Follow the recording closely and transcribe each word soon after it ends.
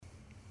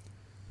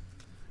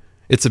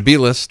It's a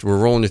B-list. We're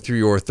rolling you through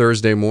your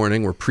Thursday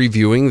morning. We're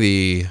previewing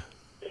the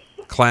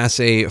Class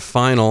A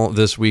final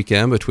this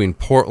weekend between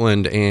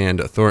Portland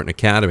and Thornton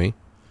Academy.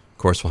 Of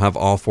course, we'll have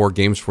all four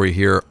games for you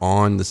here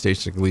on the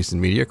station of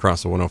Gleason Media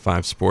across the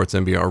 105 Sports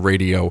NBR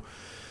Radio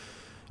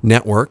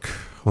Network.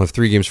 We'll have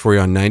three games for you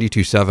on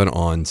 92.7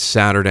 on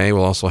Saturday.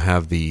 We'll also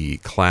have the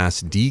Class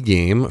D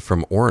game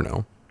from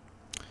Orono.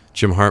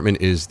 Jim Hartman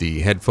is the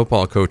head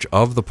football coach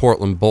of the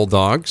Portland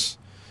Bulldogs.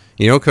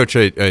 You know, Coach,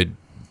 I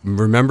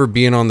remember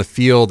being on the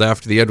field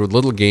after the Edward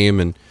Little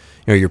game, and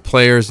your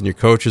players and your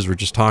coaches were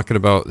just talking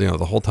about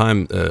the whole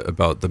time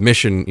about the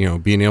mission,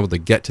 being able to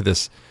get to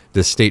this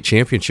state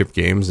championship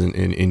games,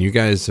 and you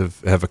guys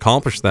have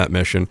accomplished that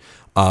mission.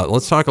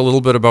 Let's talk a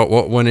little bit about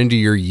what went into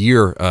your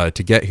year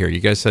to get here.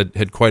 You guys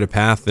had quite a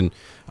path, and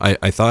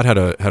I thought had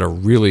a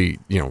really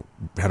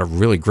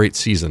great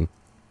season.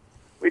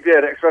 We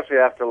did, especially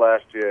after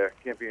last year.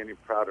 Can't be any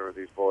prouder of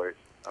these boys.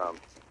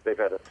 They've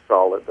had a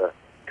solid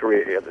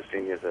career here, the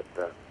seniors at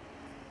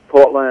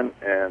Portland,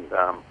 and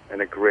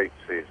a great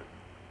season.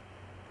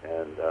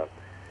 And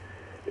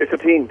it's a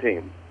team.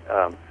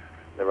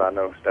 There are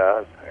no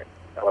stars.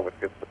 Elwood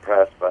gets the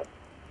press, but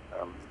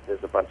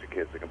there's a bunch of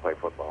kids that can play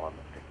football on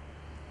the team.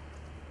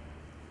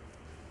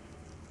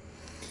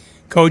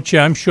 Coach,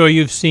 I'm sure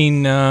you've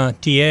seen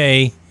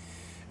TA.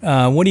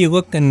 What are you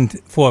looking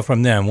for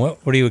from them?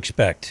 What do you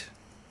expect?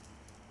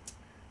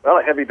 Well,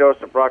 a heavy dose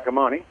of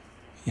broccolini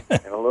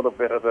and a little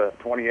bit of a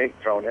 28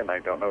 thrown in. I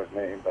don't know his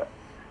name, but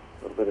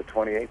a little bit of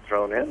 28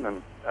 thrown in,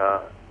 and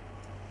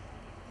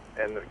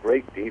a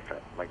great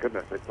defense. My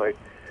goodness, they played.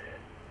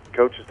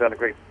 Coach has done a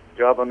great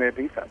job on their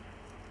defense.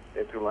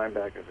 Their two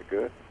linebackers are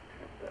good.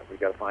 We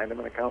got to find them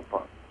and account for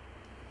them.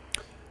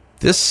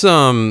 This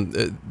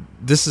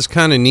is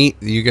kind of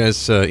neat. You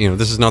guys,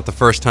 this is not the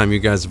first time you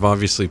guys have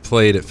obviously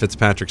played at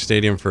Fitzpatrick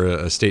Stadium for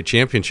a state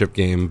championship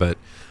game, but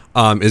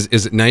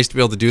is it nice to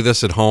be able to do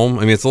this at home?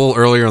 I mean, it's a little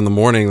earlier in the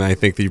morning than I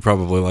think that you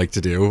probably like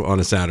to do on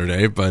a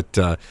Saturday, but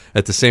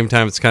at the same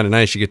time, it's kind of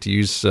nice. You get to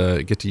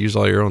use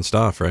all your own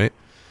stuff, right?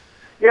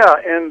 Yeah,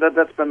 and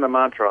that's been the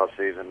mantra all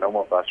season. No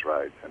more bus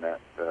rides, and that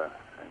I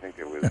think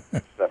it was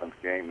the seventh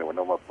game. There were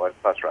no more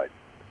bus rides.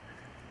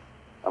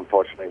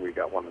 Unfortunately, we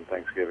got one on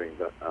Thanksgiving,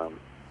 but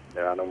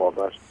there were no more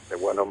bus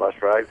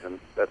rides, and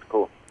that's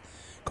cool.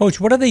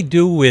 Coach, what do they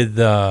do with?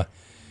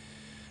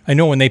 I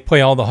know when they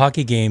play all the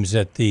hockey games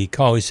at the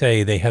College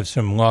A, they have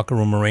some locker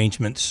room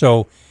arrangements.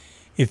 So,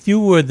 if you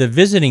were the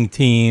visiting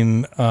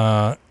team,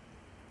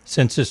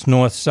 since it's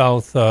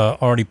north-south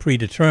already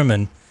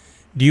predetermined,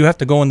 do you have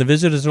to go in the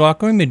visitors'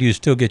 locker room, or do you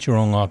still get your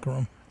own locker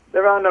room?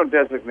 There are no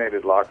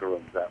designated locker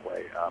rooms that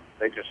way.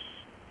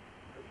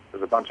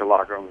 There's a bunch of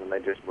locker rooms, and they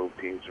just move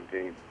teams from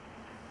team,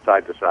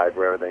 side to side,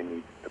 wherever they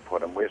need to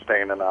put them. We're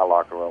staying in our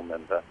locker room,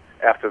 and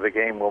after the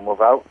game, we'll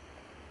move out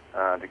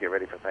to get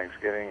ready for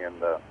Thanksgiving.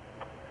 And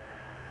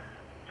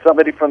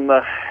somebody from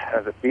the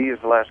B is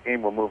the last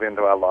game, will move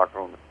into our locker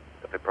room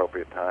at the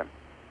appropriate time.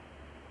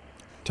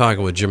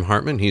 Talking with Jim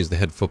Hartman, he's the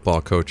head football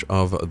coach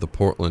of the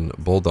Portland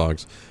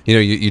Bulldogs.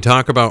 You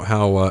talk about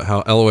how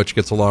Elowich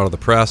gets a lot of the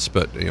press,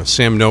 but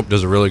Sam Nope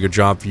does a really good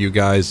job for you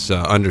guys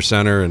under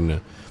center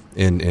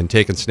and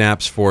taking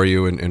snaps for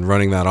you and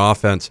running that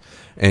offense.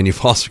 And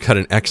you've also got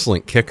an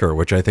excellent kicker,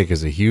 which I think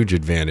is a huge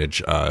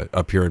advantage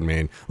up here in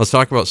Maine. Let's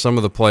talk about some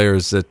of the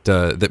players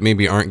that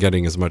maybe aren't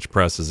getting as much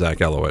press as Zach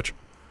Elowich.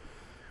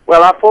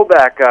 Well, our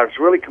fullback has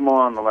really come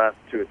on the last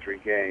 2 or 3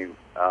 games.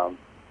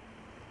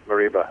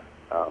 Mariba.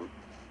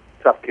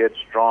 Tough kid,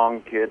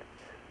 strong kid.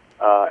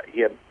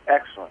 He had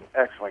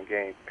excellent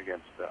game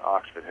against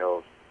Oxford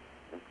Hills,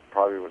 and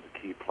probably was a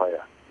key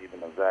player, even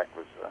though Zach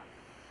was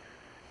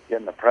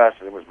getting the press.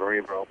 It was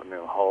Mariba opening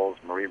the holes.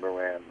 Mariba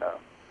ran a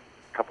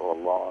couple of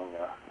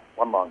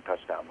one long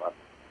touchdown run,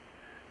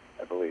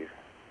 I believe.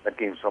 That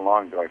game's so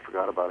long ago, I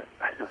forgot about it.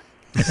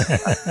 This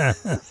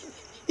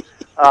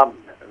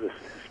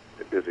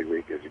is a busy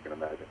week, as you can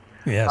imagine.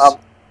 Yes.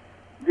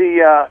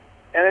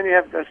 And then you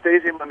have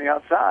Stasium on the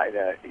outside.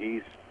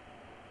 He's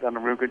done a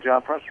real good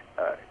job for us.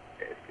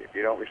 If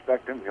you don't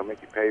respect him, he'll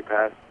make you pay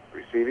pass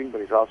receiving,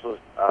 but he's also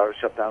a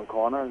shutdown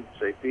corner and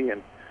safety,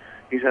 and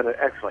he's had an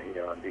excellent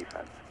year on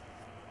defense.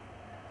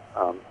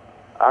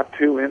 Our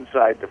 2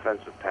 inside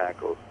defensive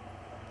tackles,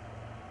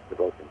 they're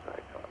both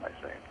inside, what am I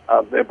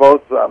saying? They're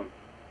both,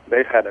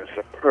 they've had a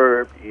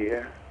superb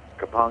year.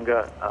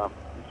 Kapanga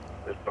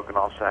has broken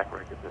all sack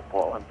records at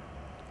Portland.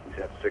 He's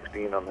had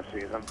 16 on the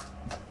season.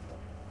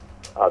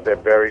 They're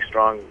very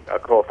strong.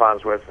 Cole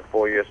Farnsworth's a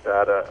 4-year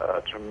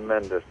starter,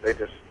 tremendous. They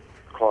just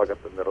clog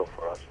up the middle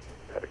for us.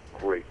 Had a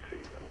great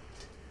season.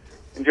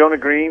 And Jonah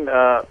Green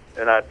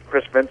and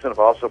Chris Vincent have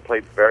also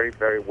played very,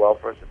 very well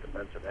for us at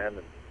defensive end,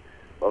 and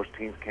most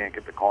teams can't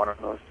get the corner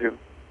on those two.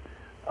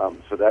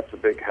 So that's a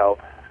big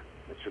help.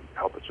 It should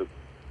help us with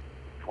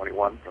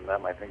 21 from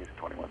them. I think it's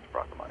 21 to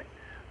Broccolini.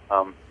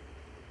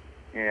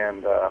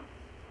 And our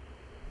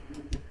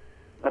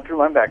 2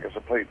 linebackers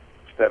have played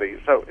steady.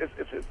 So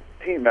it's a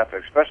team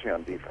effort, especially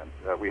on defense.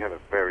 We have a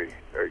very,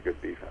 very good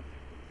defense.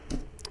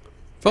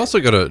 We've also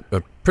got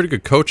a pretty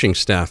good coaching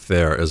staff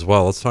there as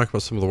well. Let's talk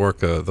about some of the work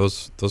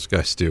those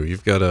guys do.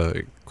 You've got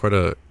quite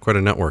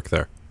a network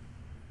there.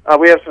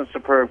 We have some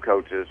superb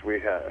coaches. We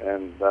have,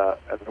 and they're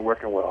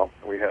working well.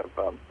 We have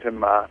Tim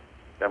Ma,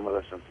 been with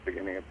us since the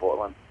beginning in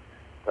Portland.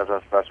 Does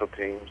our special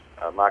teams.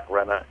 Mark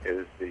Renner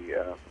is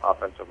the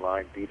offensive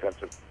line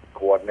defensive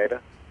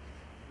coordinator.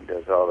 He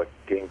does all the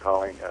game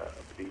calling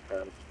of the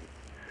defense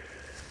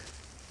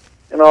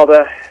and all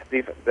the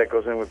defense that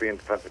goes in with being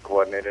defensive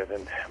coordinator.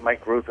 And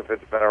Mike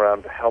Rutherford's been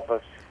around to help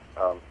us.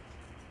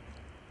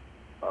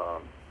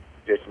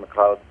 Jason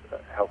McLeod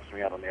helps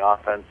me out on the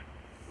offense.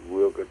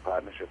 Real good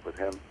partnership with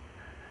him.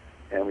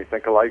 And we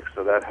think alike,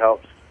 so that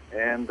helps.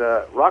 And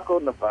Rocco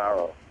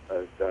Navarro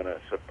has done a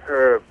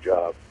superb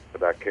job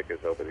with our kickers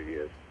over the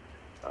years.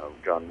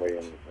 John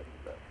Williams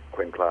and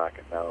Quinn Clark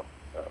and now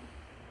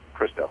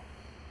Christo.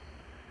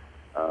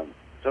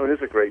 So it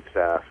is a great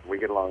staff. We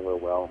get along real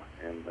well.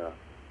 And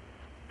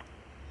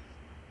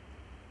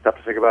tough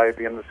to say goodbye at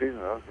the end of the season,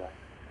 those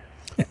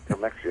guys. Till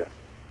next year.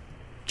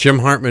 Jim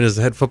Hartman is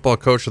the head football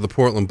coach of the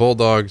Portland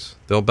Bulldogs.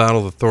 They'll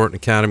battle the Thornton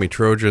Academy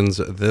Trojans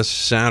this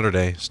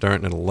Saturday,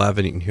 starting at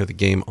 11. You can hear the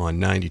game on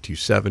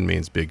 92.7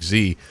 Maine's Big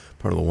Z,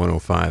 part of the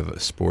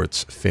 105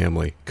 Sports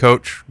family.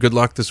 Coach, good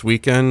luck this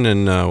weekend,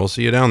 and we'll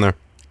see you down there.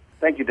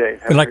 Thank you,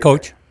 Dave. Good luck,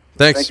 Coach.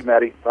 Thanks. Thank you,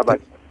 Maddie. Bye-bye.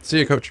 See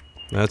you, Coach.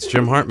 That's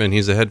Jim Hartman.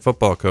 He's the head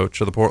football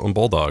coach of the Portland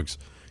Bulldogs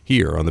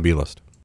here on the B-List.